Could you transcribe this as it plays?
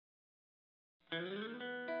My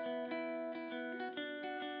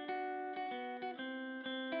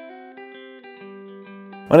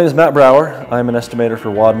name is Matt Brower. I'm an estimator for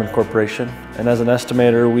Wadman Corporation, and as an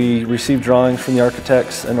estimator we receive drawings from the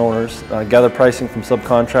architects and owners, gather pricing from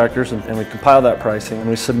subcontractors, and we compile that pricing and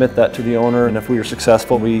we submit that to the owner, and if we are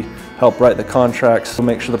successful we help write the contracts to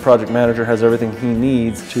make sure the project manager has everything he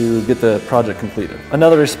needs to get the project completed.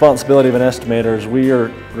 Another responsibility of an estimator is we are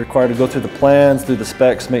required to go through the plans, through the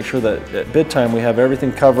specs, make sure that at bid time we have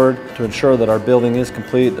everything covered to ensure that our building is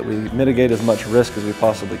complete, that we mitigate as much risk as we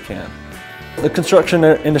possibly can. The construction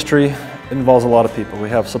industry involves a lot of people. We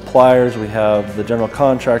have suppliers, we have the general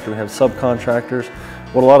contractor, we have subcontractors.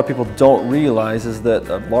 What a lot of people don't realize is that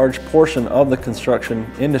a large portion of the construction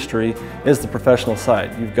industry is the professional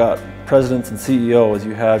side. You've got presidents and CEOs,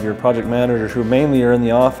 you have your project managers who mainly are in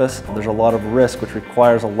the office. There's a lot of risk which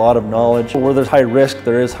requires a lot of knowledge. Where there's high risk,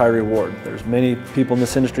 there is high reward. There's many people in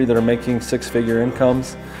this industry that are making six-figure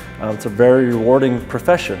incomes. It's a very rewarding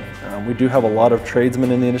profession. We do have a lot of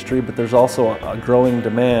tradesmen in the industry, but there's also a growing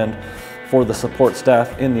demand for the support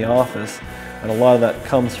staff in the office, and a lot of that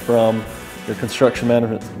comes from your construction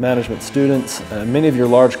management students. Many of your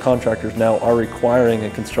large contractors now are requiring a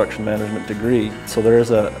construction management degree, so there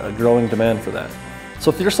is a growing demand for that.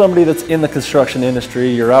 So if you're somebody that's in the construction industry,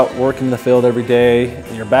 you're out working in the field every day,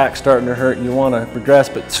 and your back's starting to hurt and you want to progress,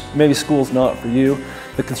 but maybe school's not for you,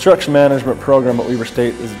 the construction management program at Weber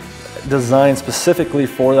State is designed specifically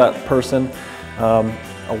for that person.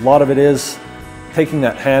 A lot of it is taking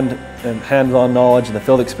that hands-on knowledge and the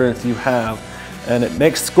field experience you have, and it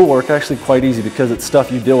makes schoolwork actually quite easy because it's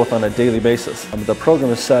stuff you deal with on a daily basis. The program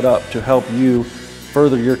is set up to help you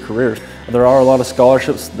further your careers. There are a lot of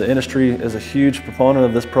scholarships. The industry is a huge proponent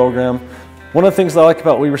of this program. One of the things I like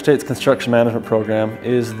about Weber State's construction management program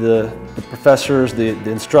is the professors, the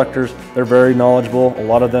instructors. They're very knowledgeable. A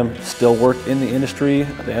lot of them still work in the industry.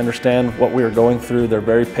 They understand what we are going through. They're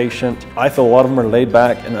very patient. I feel a lot of them are laid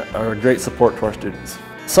back and are a great support to our students.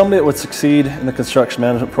 Somebody that would succeed in the construction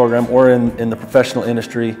management program or in the professional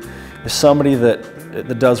industry is somebody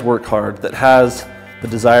that does work hard, that has the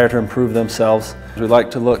desire to improve themselves. We like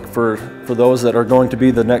to look for those that are going to be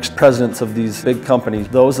the next presidents of these big companies,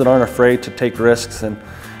 those that aren't afraid to take risks and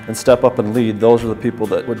step up and lead. Those are the people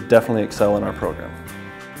that would definitely excel in our program.